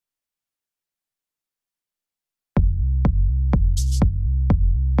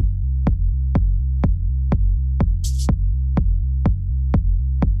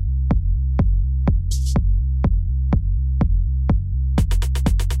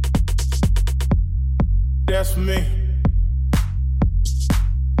That's for me.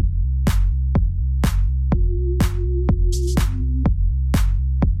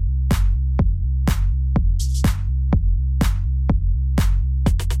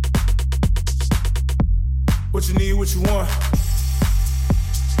 What you need, what you want.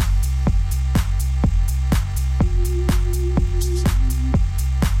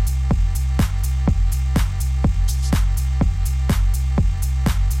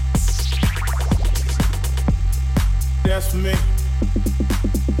 That's for me.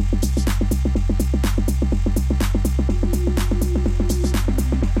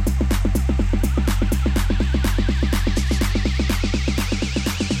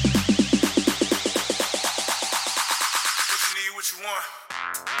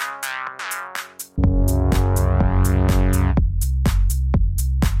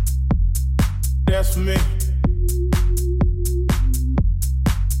 That's for me.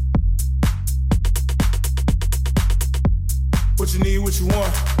 What you need, what you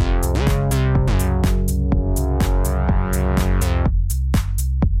want.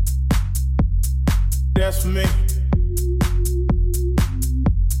 That's for me.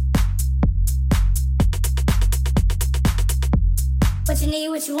 What you need,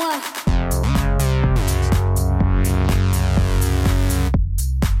 what you want.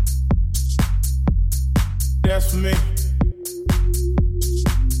 That's for me.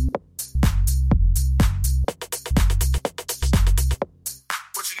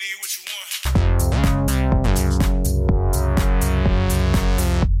 What you need, what you want.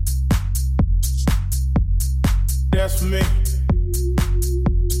 That's for me.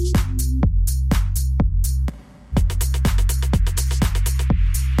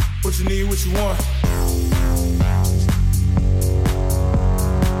 What you need, what you want.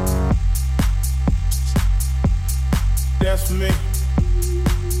 That's for me. What you need,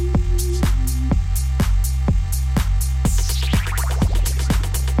 what you want. That's for me.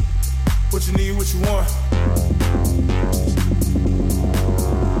 What you need, what you want.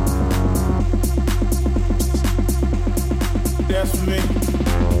 That's for me.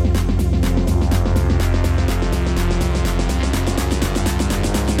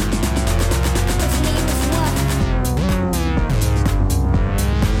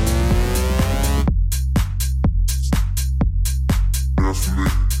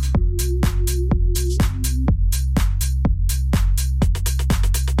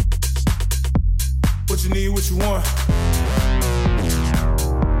 What you need, what you want.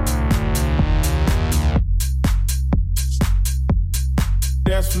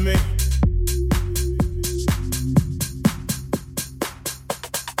 That's for me.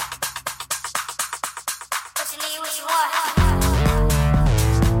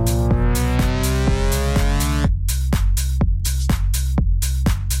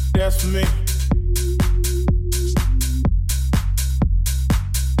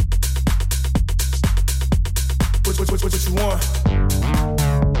 What you want.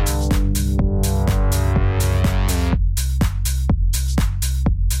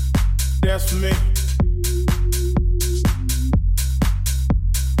 That's for me.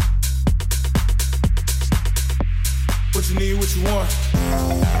 What you need, what you want.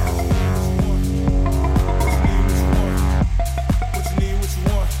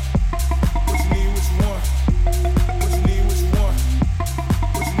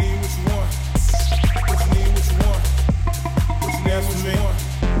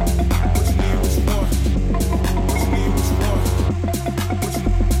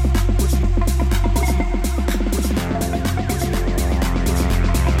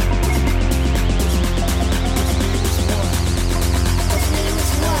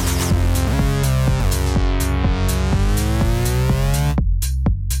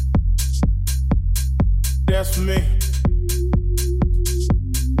 That's for me.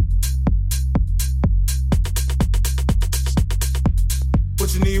 What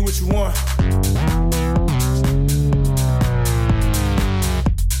you need, what you want.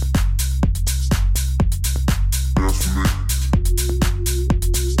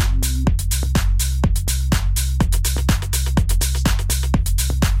 That's for me.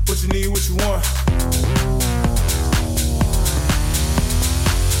 What you need, what you want.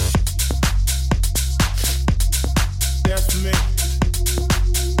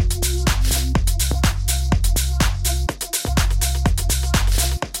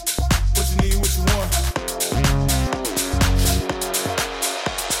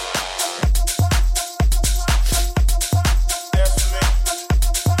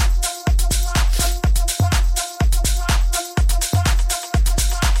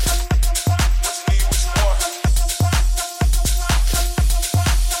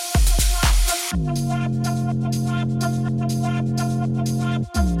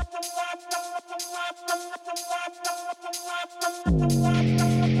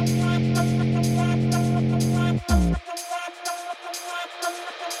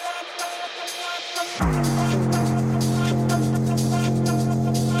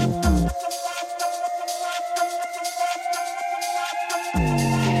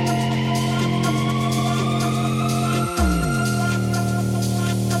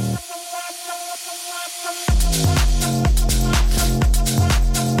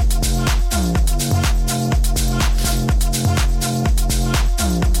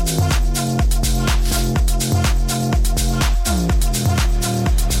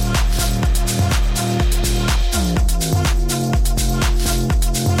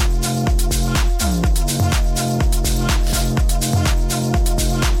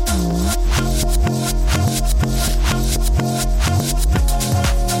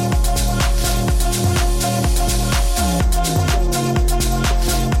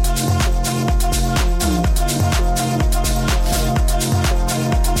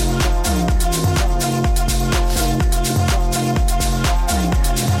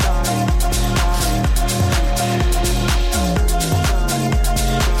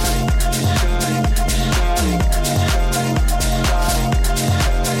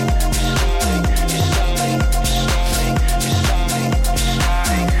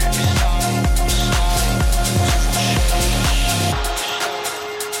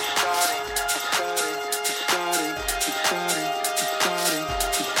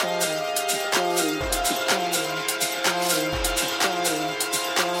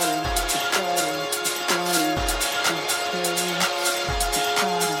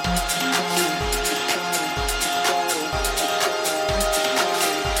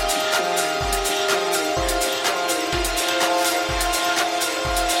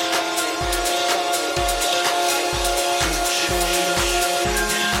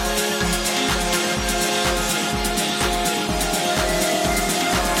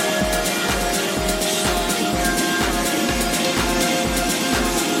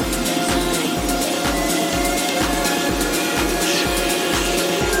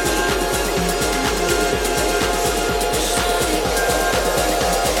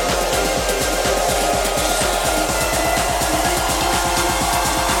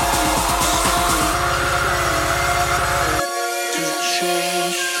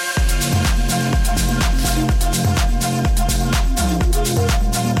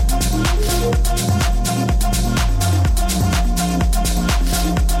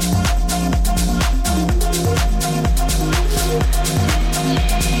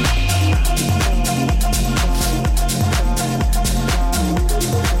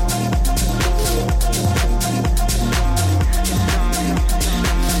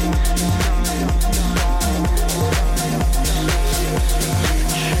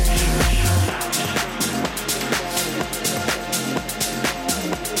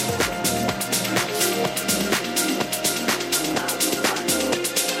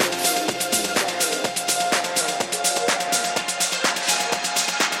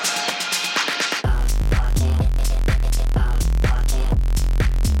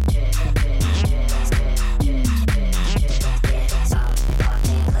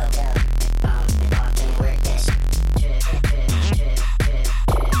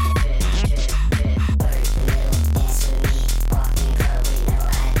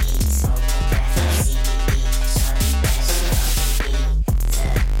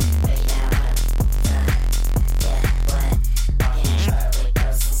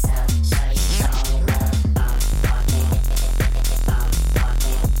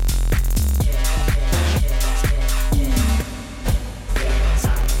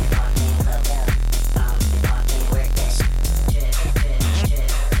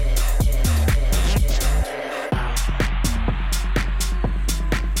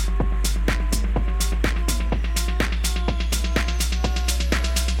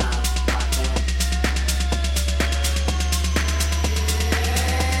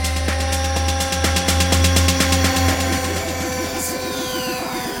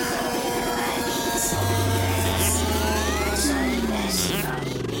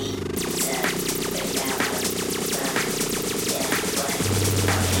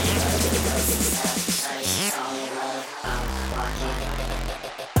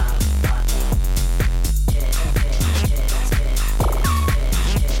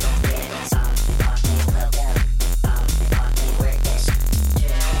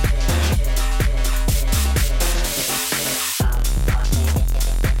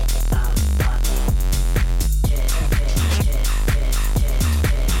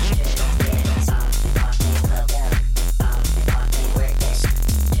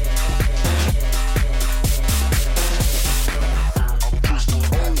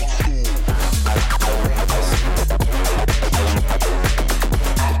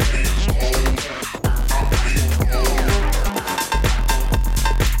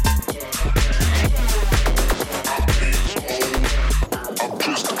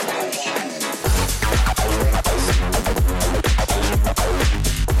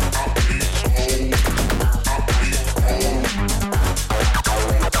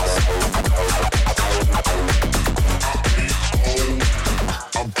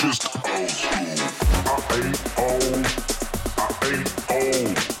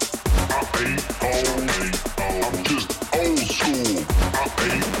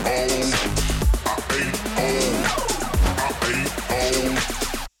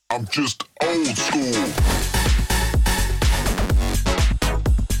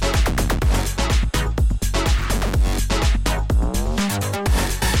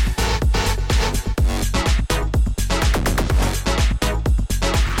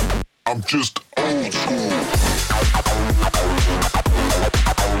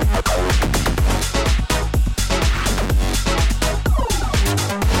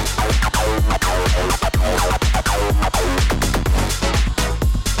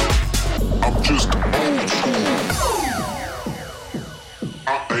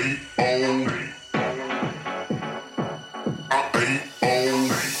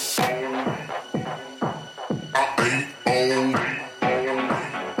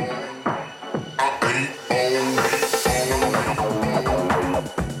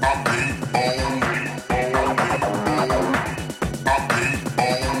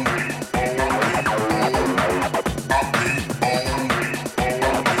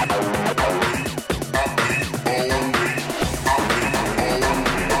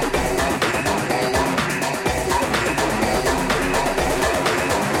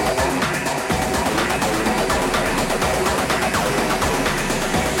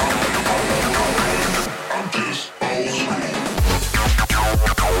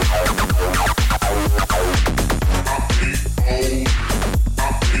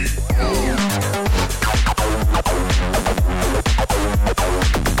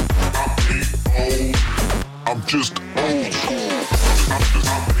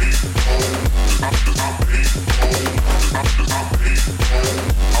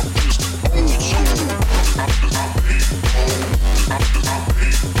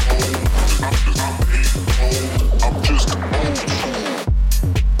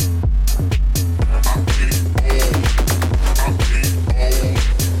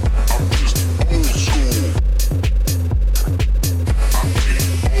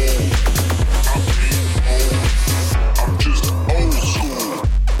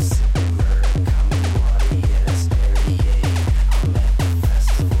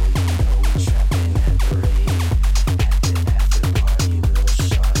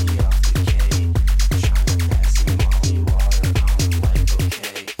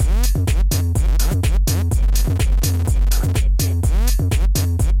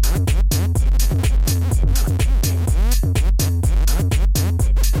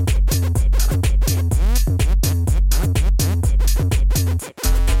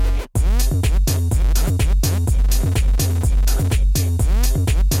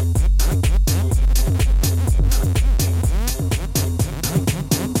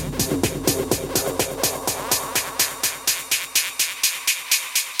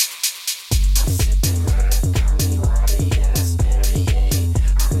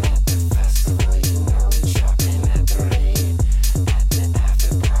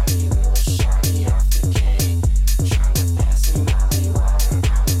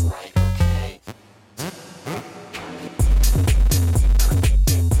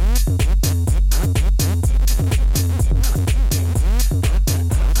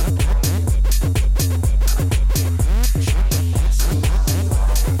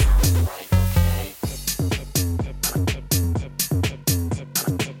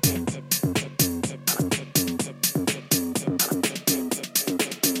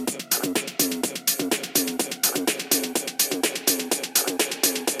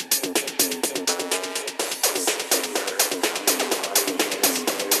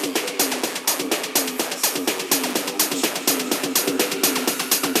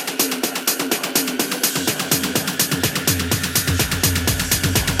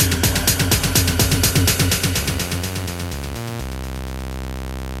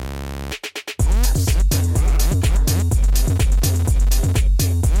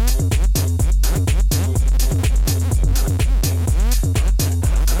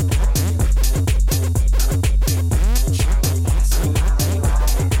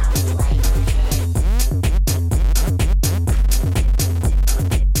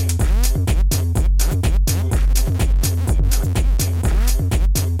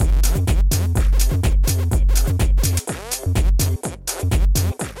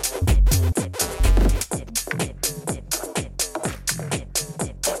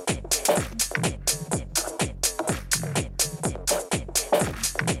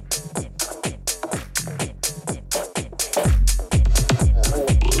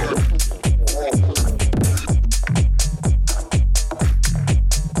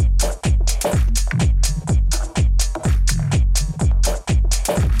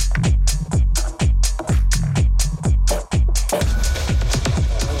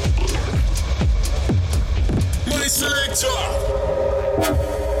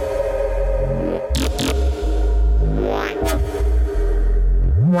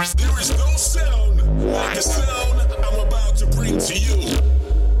 There is no sound like the sound I'm about to bring to you.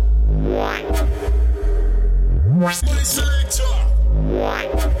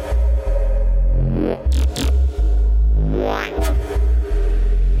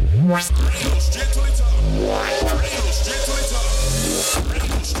 My selector. Radio straight to the top. Radio straight to the top.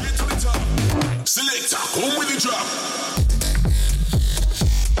 Radio straight to the top. Selector, home with the drop.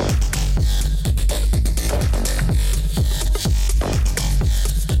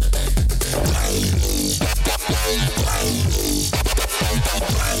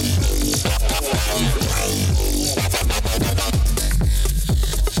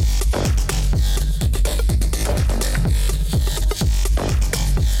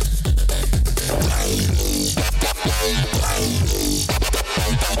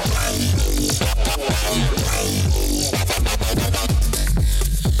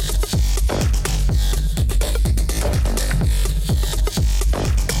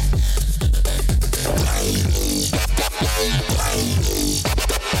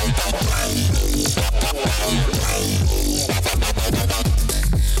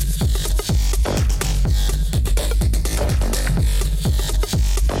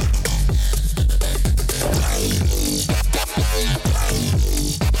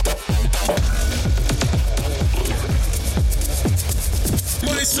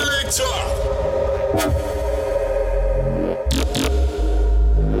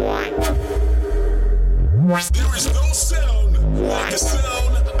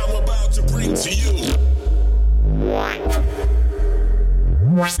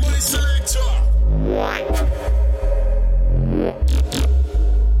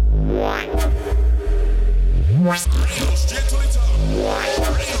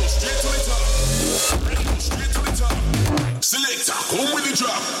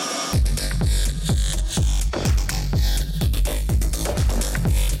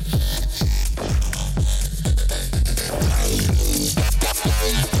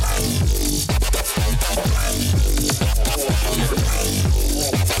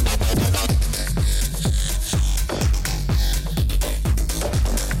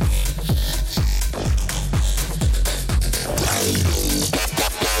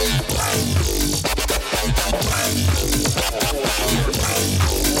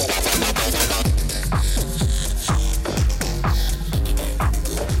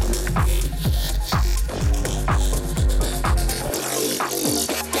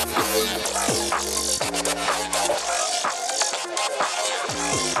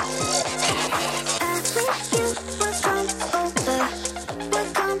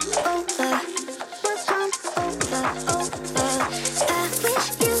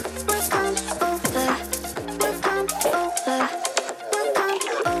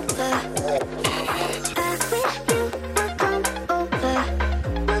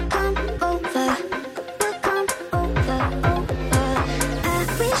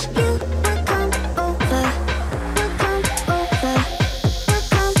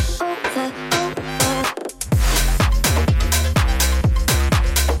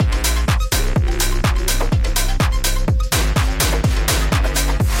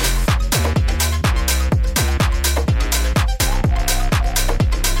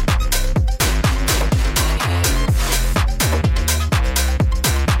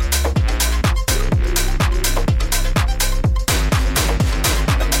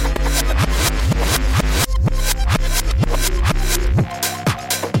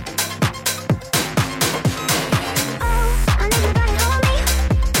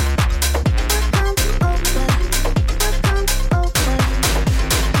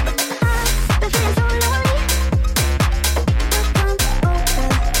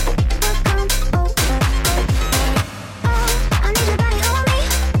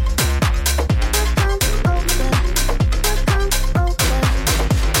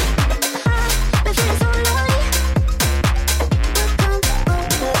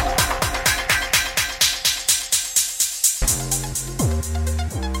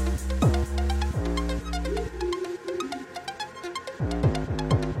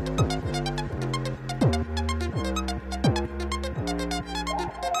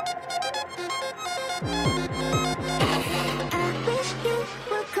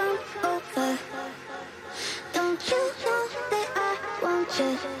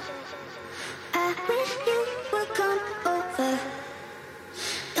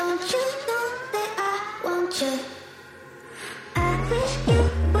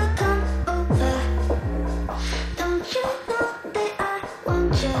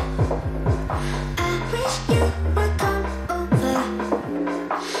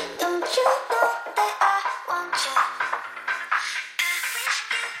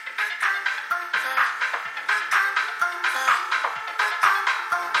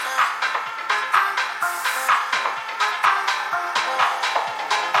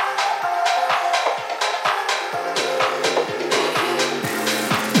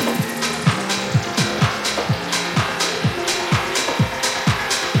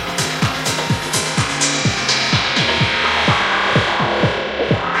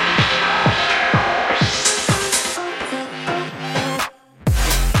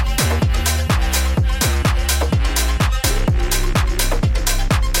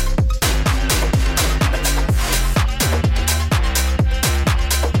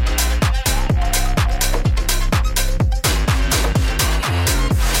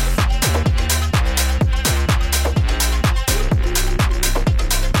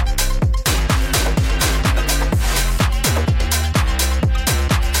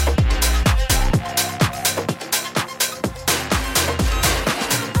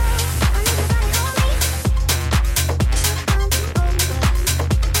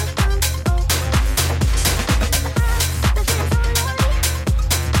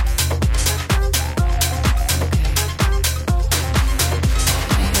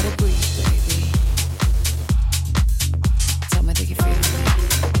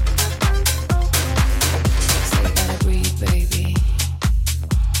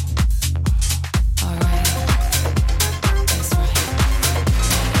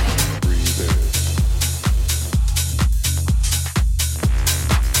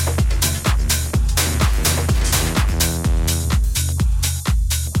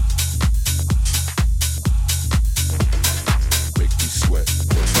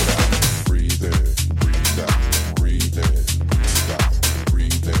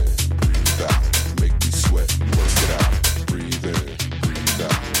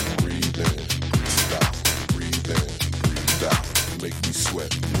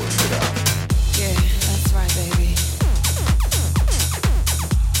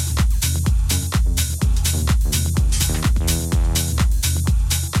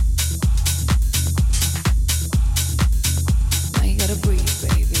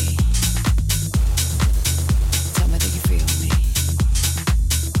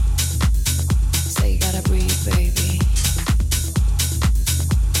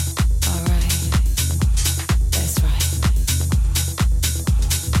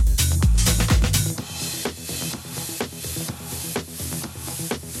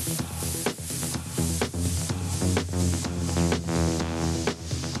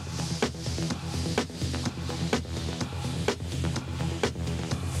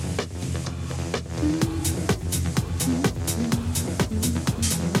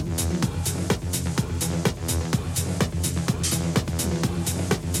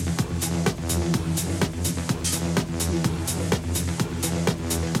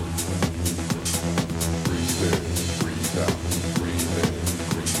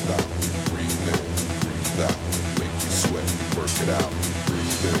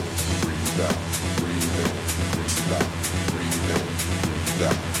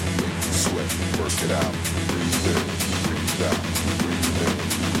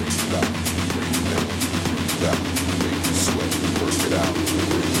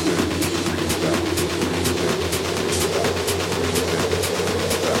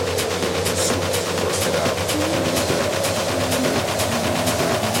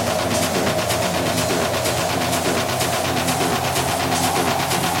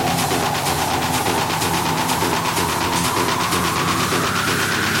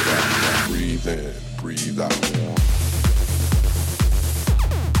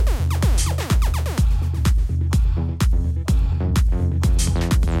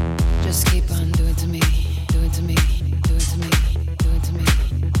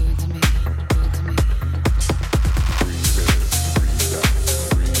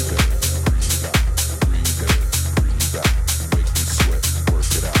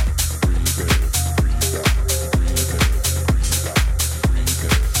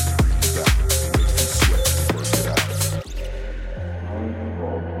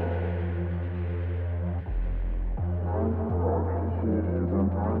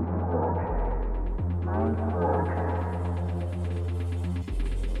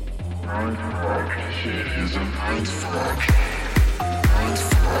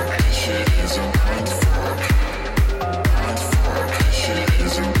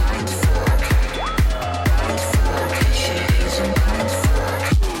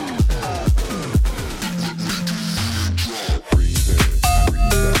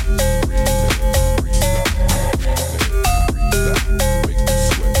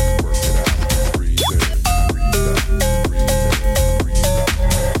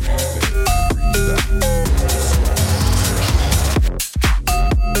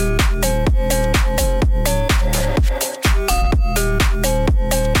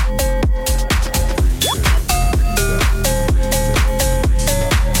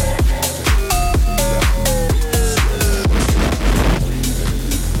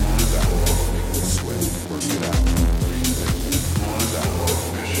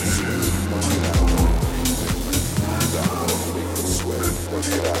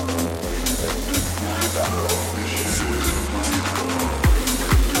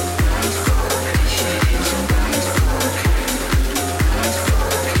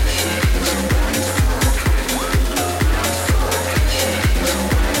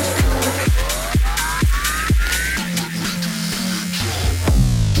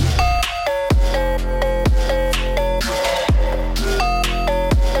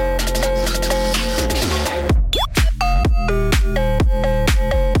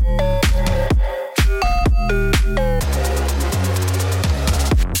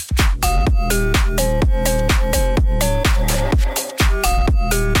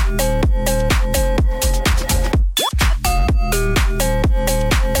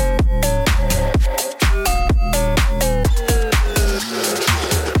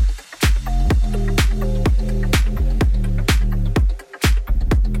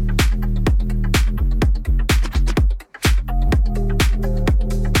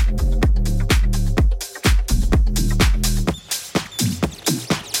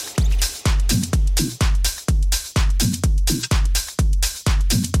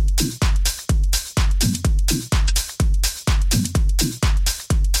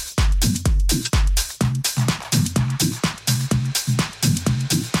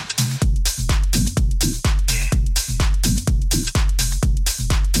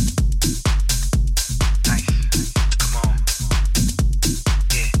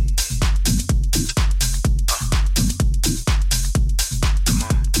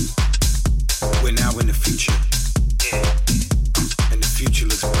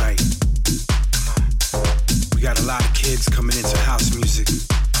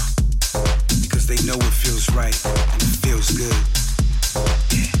 right and it feels good.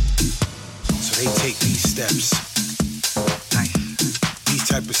 Yeah. So they take these steps. Nice. These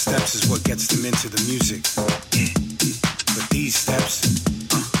type of steps is what gets them into the music. Yeah. But these steps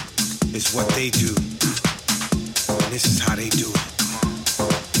is what they do. And this is how they do it.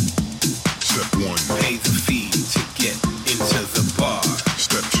 Step 1. Pay the fee to get into the bar.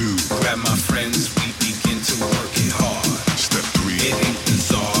 Step 2. Grab my friends, we begin to work it hard. Step 3. It ain't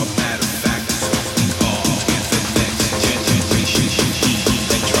bizarre, matter of fact, it's who we are. With the next generation,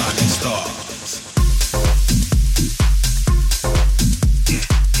 electronic stars. Yeah,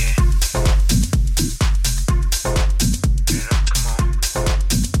 yeah. Get up, come on.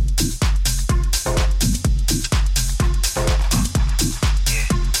 Yeah,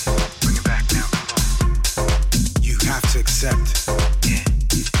 bring it back now, come on. You have to accept, yeah,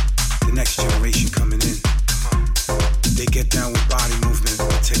 the next generation coming in. They get down with body movement,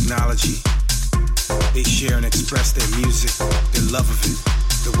 technology. They share and express their music, their love of it,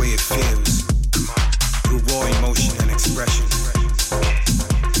 the way it feels. Through raw emotion and expression.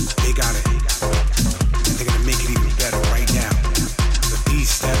 They got it. And they're gonna make it even better right now. But these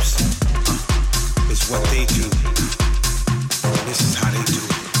steps is what they do. And this is how they do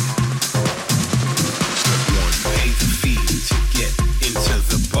it. Step 1. Pay the fee to get into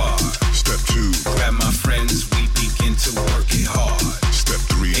the bar. Step 2. Grab my friends, we begin to work it hard. Step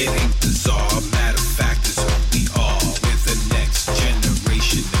 3. It ain't bizarre, matter of fact, it's who we are. With the next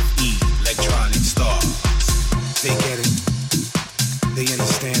generation of electronic stars. They get it, they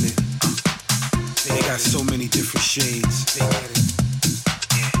understand it. They got so many different shades. They get it.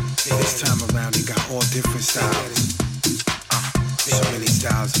 This time around, they got all different styles. So many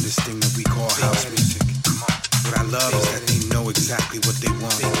styles of this thing that we call house music. What I love is that they know exactly what they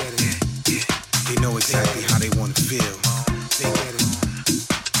want. They know exactly how they want to feel.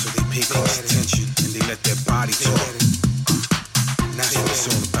 So they pay close attention and they let their body talk. And that's what it's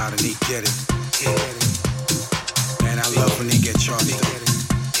all about, and they get it. And I love when they get charged up.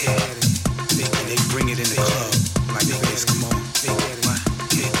 And they bring it in the club like this, come on.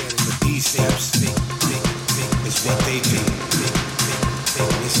 But these steps is what they do.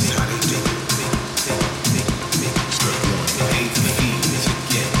 This is how they do it. Step 1. Pay the fee to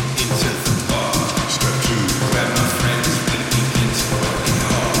get into the bar. Step 2. Grab my friends, we begin to work it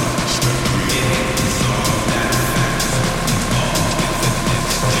hard. Step 3. It ain't bizarre, matter of fact, it's who we are. With the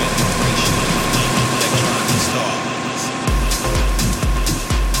next generation of electronic stars.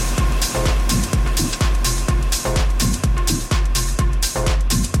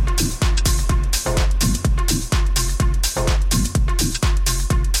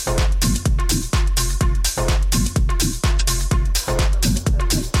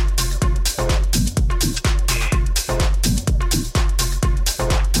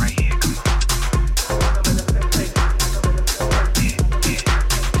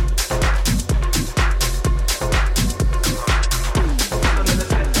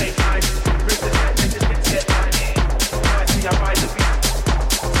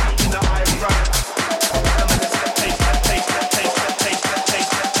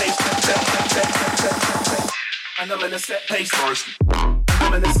 And I'm in a set pace first.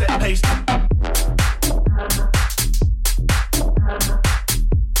 I'm in a set pace.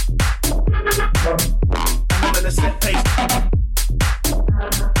 I'm in a set pace.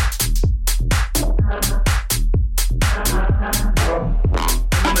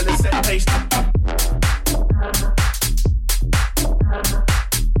 I'm in a set pace.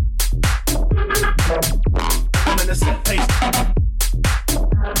 I'm in a set pace.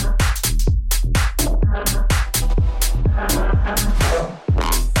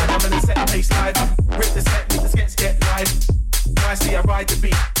 Rip the set, make the skets get live. Nicely I ride the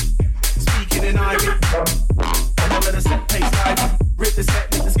beat, speaking in Ivy. And I'm in a set pace live. Rip the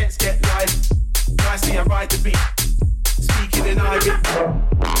set, make the skets get live. Nicely I ride the beat, speaking in Ivy.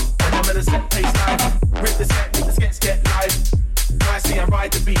 And I'm in a set pace live. Rip the set, make the skets get live. Nicely I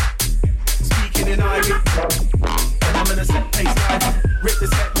ride the beat, speaking in Ivy. And I'm in a set pace live. Rip the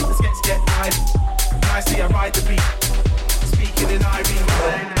set, make the skets get live. Nicely I ride the beat, speaking in Ivy.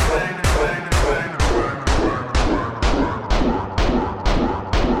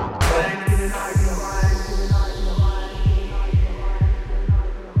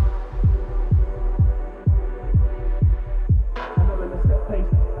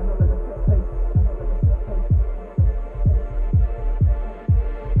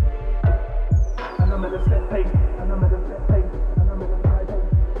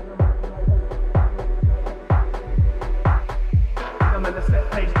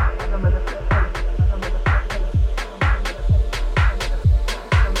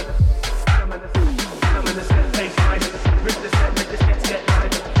 I'm in the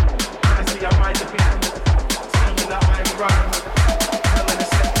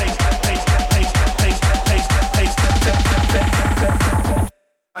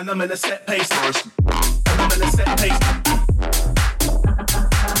And I'm in a set pace. And I'm in a set pace.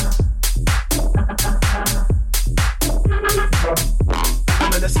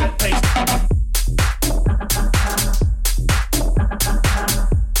 I'm in a set pace.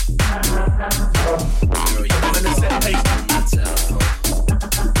 I'm in a set pace.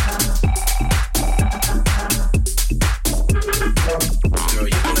 Girl,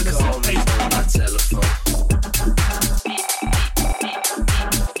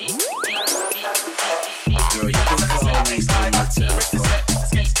 you can call me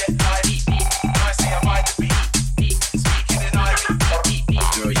on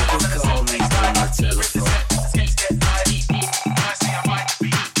my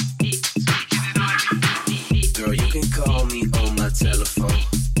telephone.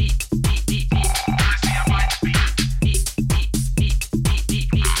 Girl, you can call me on my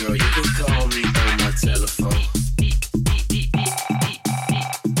telephone. Girl, you can call me on my telephone. Girl, you can call me on my telephone.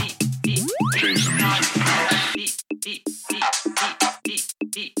 Girl, you can call me on my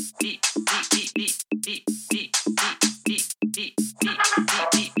telephone. Change the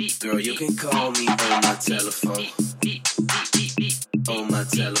music. Girl, you can call me on my telephone. On my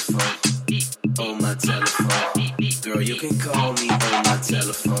telephone. On my telephone. Girl, you can call me on my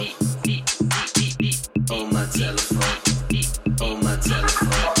telephone. On my telephone. On my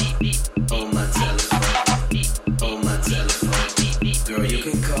telephone. On my telephone. On my telephone. Girl, you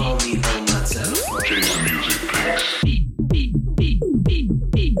can call me on my telephone. Change the music, please.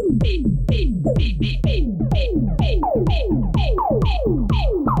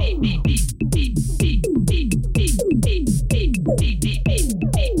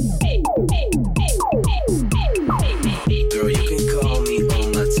 Girl, you can call me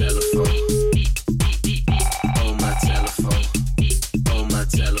on my telephone. On my telephone. On my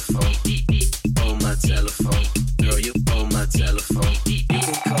telephone. On my telephone. Girl, you on my telephone. You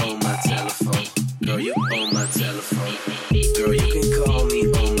can call my telephone. Girl, you on my telephone. Girl, you can call me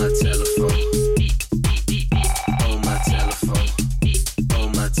on my telephone. On my telephone.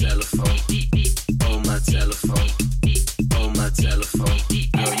 On my telephone. On my telephone. On my telephone.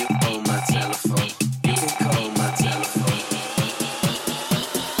 Girl, you on my telephone. You can call my telephone.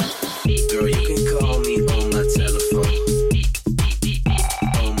 Girl, you can call me on my telephone.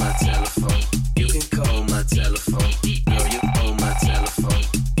 On my telephone. You can call my telephone. Girl, you on my telephone.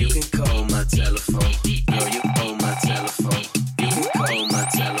 You can call my telephone. Girl, you on my telephone. You can call my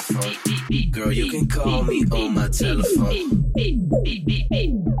telephone. Girl, you can call me on my telephone.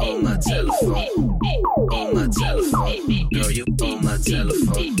 On my telephone. On my telephone. Girl, you on my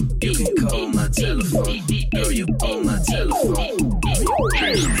telephone. You can call my telephone. Girl, you on my telephone.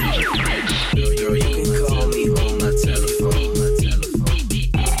 Change the music, please. Girl, you can call me on my telephone. My telephone.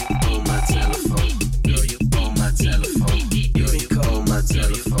 On my telephone. Girl, you on my telephone. Girl, you call my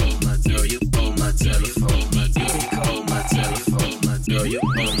telephone. My girl, you on my telephone. My you can call my telephone. My girl, you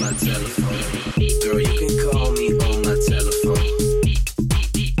on my telephone. Girl, you can call me on my telephone.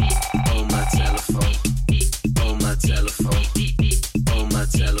 On my telephone. On my telephone. On my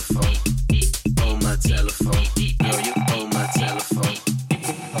telephone. On my telephone. Girl, you on my telephone.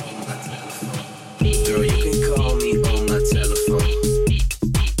 On my telephone. Girl, you can call me on my telephone.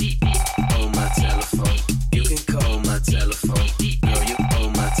 On my telephone. You can call my telephone. Girl, you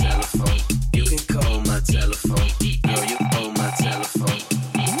on my telephone. You can call my telephone. Girl, you on my telephone.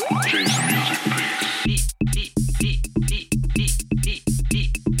 Change the music, please.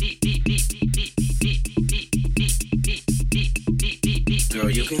 Girl,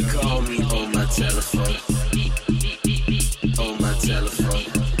 you can call me on my telephone. On my telephone.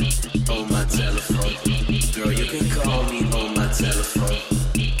 On my telephone. Girl, you can call me on my telephone.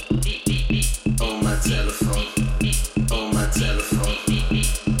 On my telephone. On my telephone.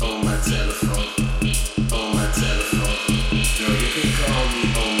 On my telephone. On my telephone. Girl, you can call me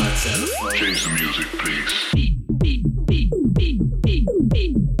on my telephone. Change the music, please.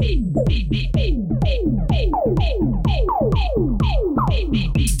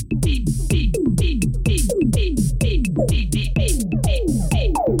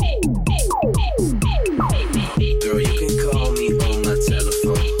 Girl, you can call me on my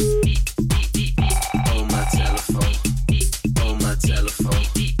telephone. On my telephone. On my telephone.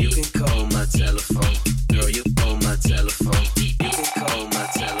 You can call my telephone. Girl, you on my telephone. You can call my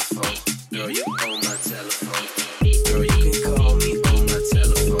telephone. Girl, you on my telephone.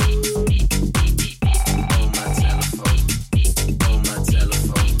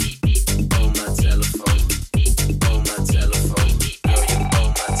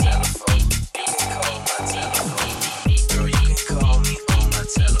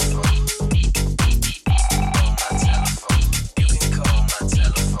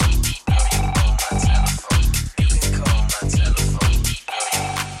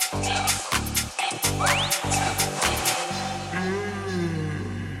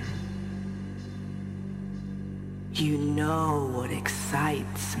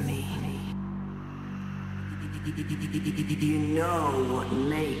 me. You know what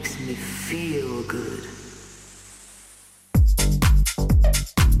makes me feel good.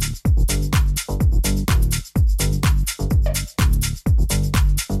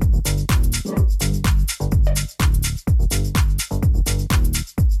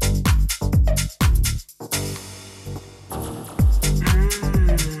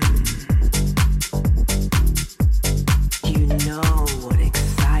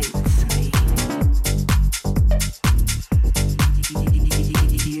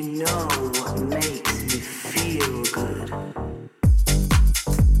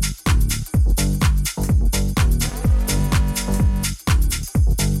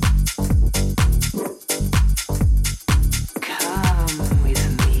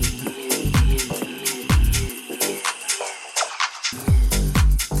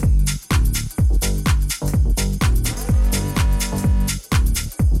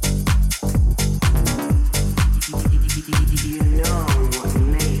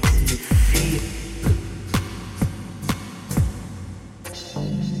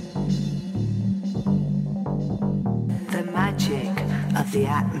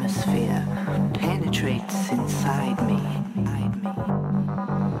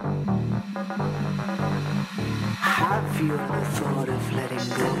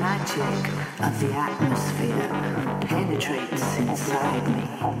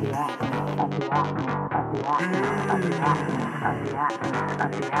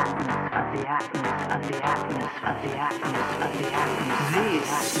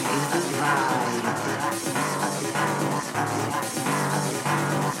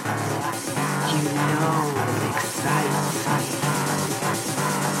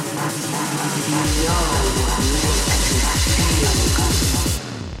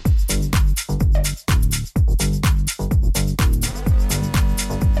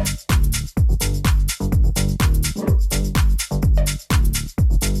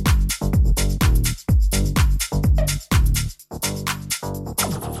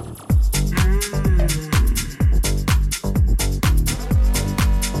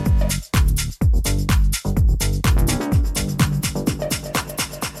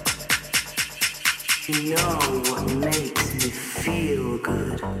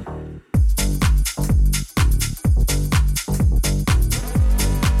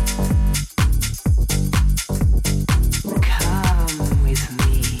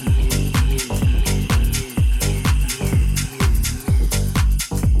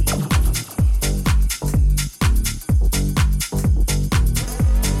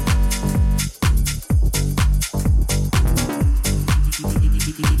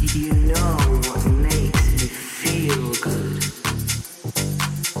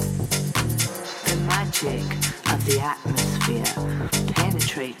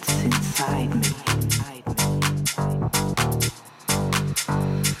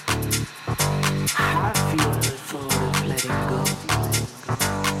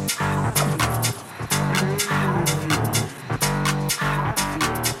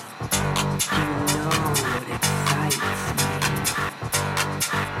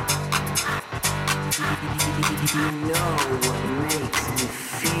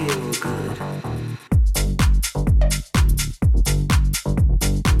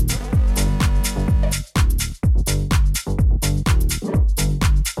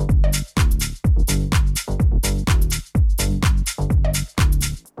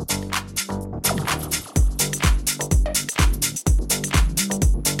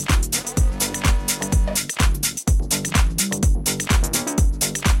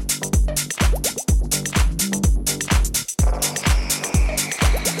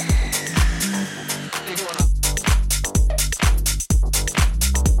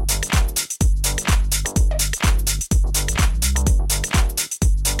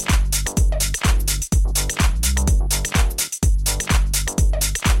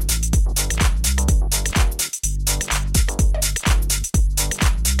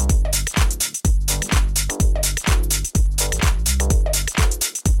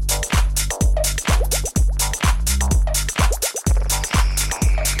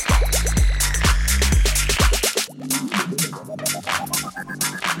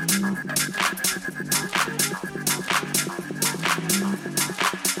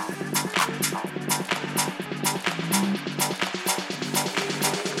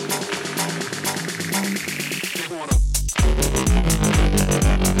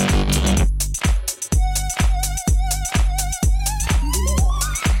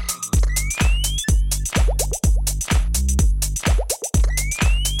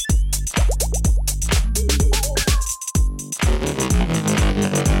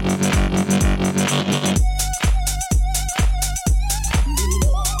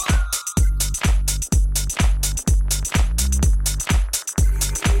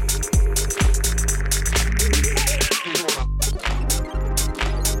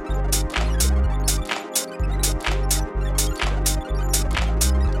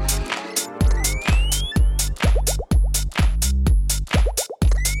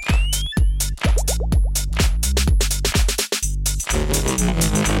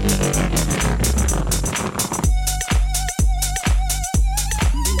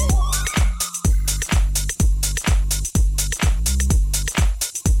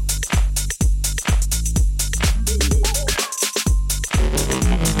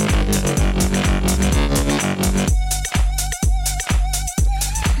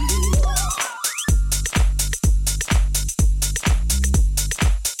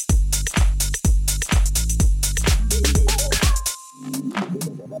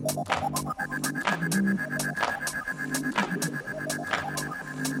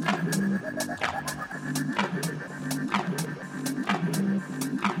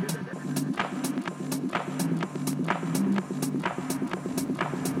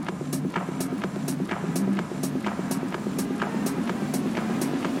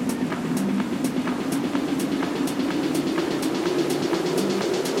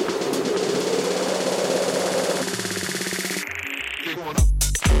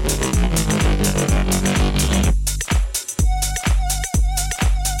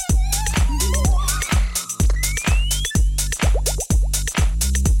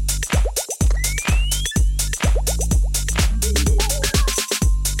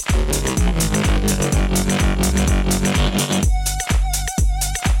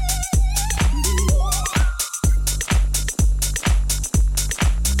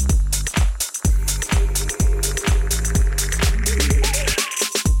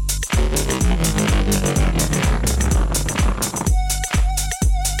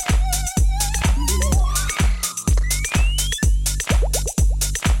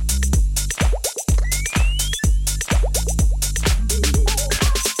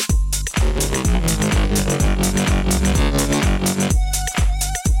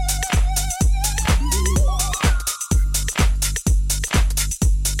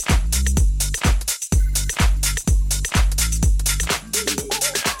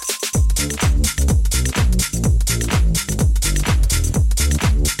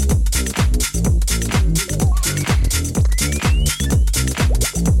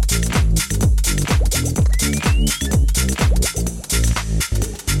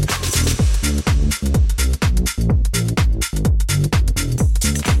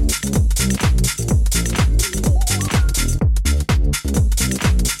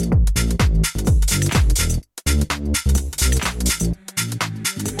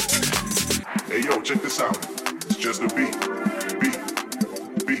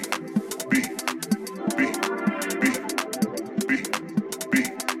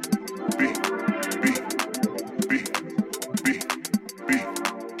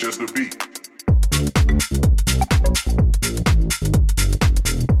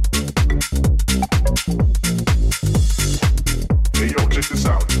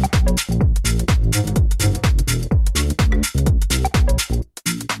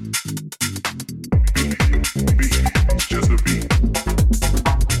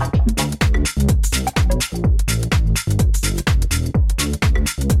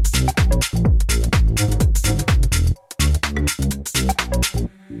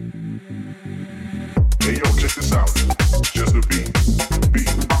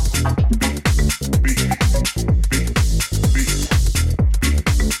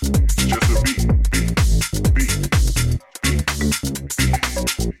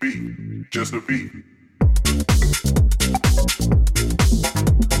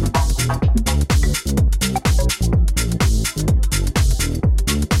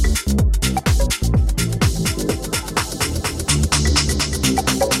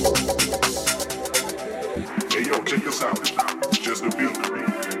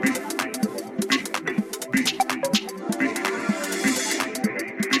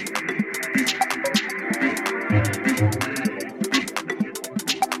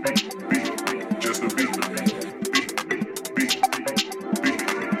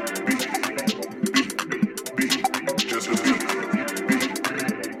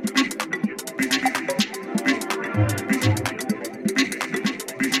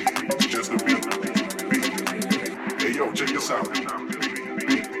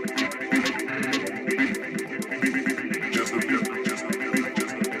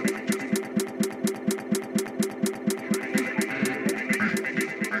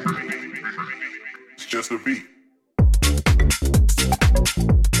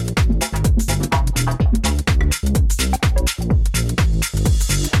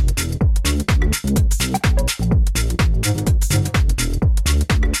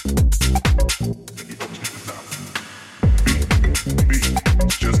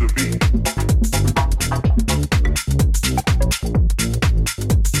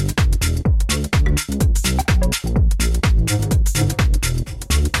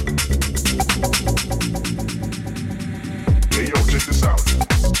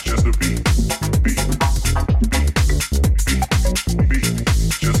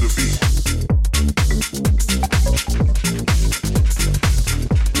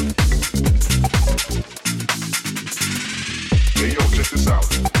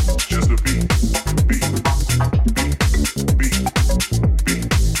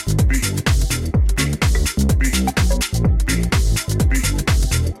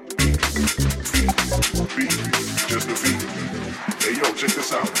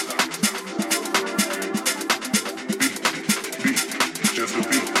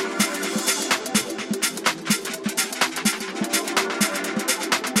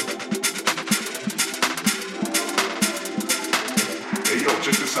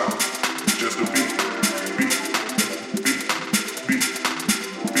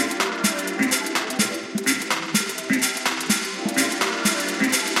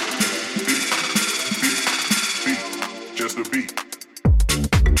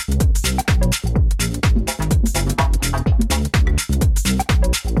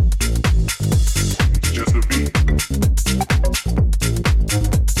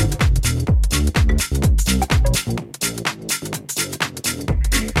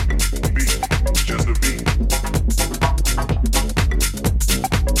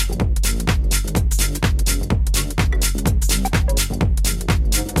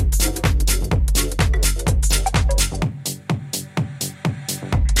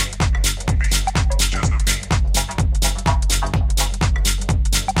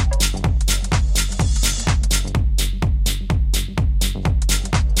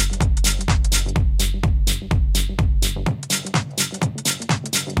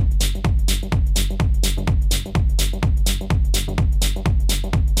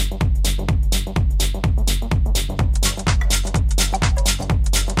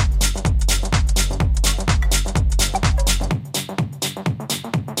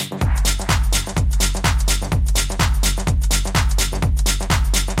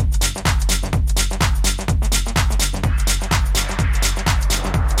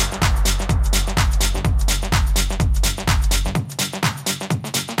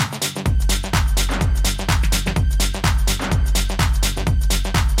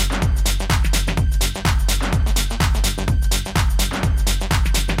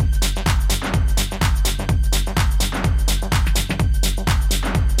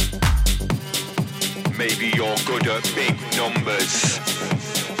 at big numbers.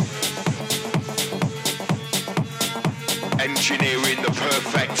 Engineering the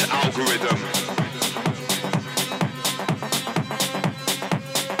perfect algorithm.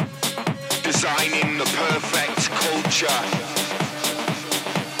 Designing the perfect culture.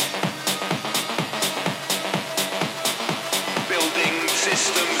 Building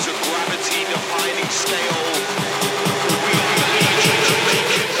systems of gravity defining scale. We are the legion to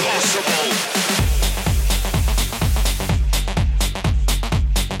make it possible.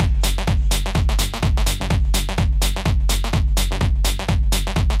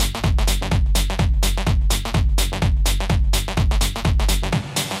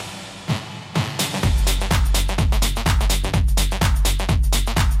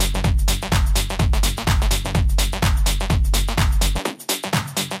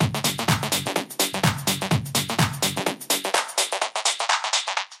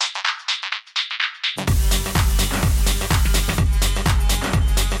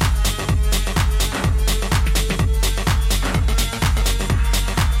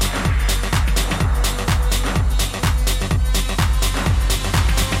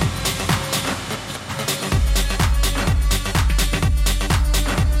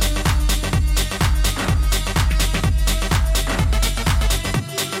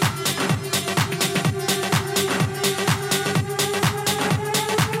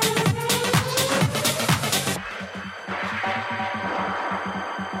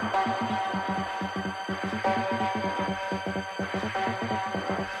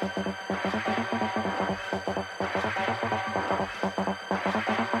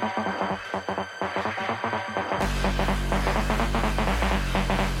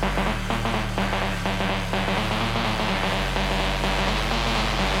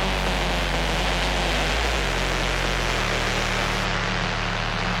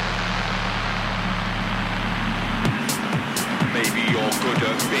 Good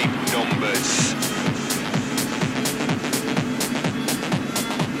at big numbers.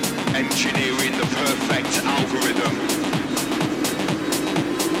 Engineering the perfect algorithm.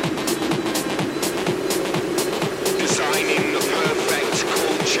 Designing the perfect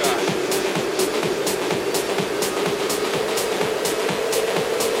culture.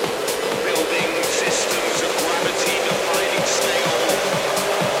 Building systems of gravity defining scale.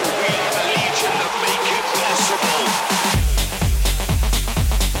 We are the legion that make it possible.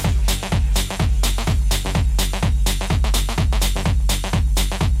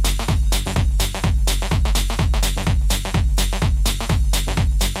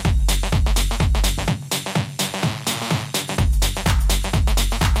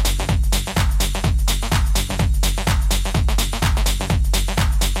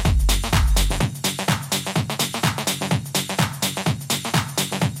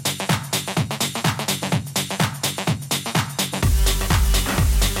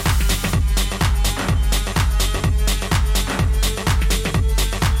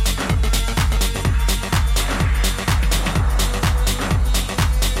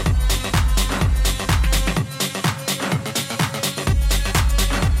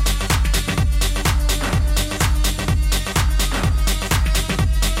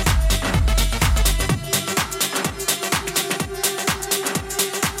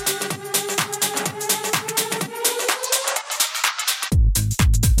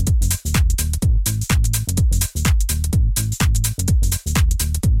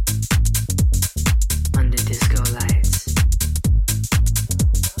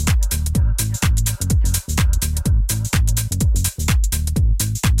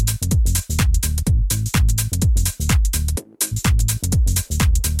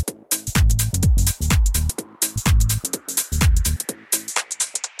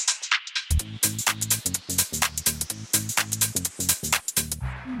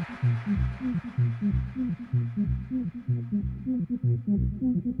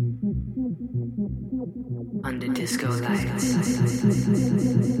 Under disco lights.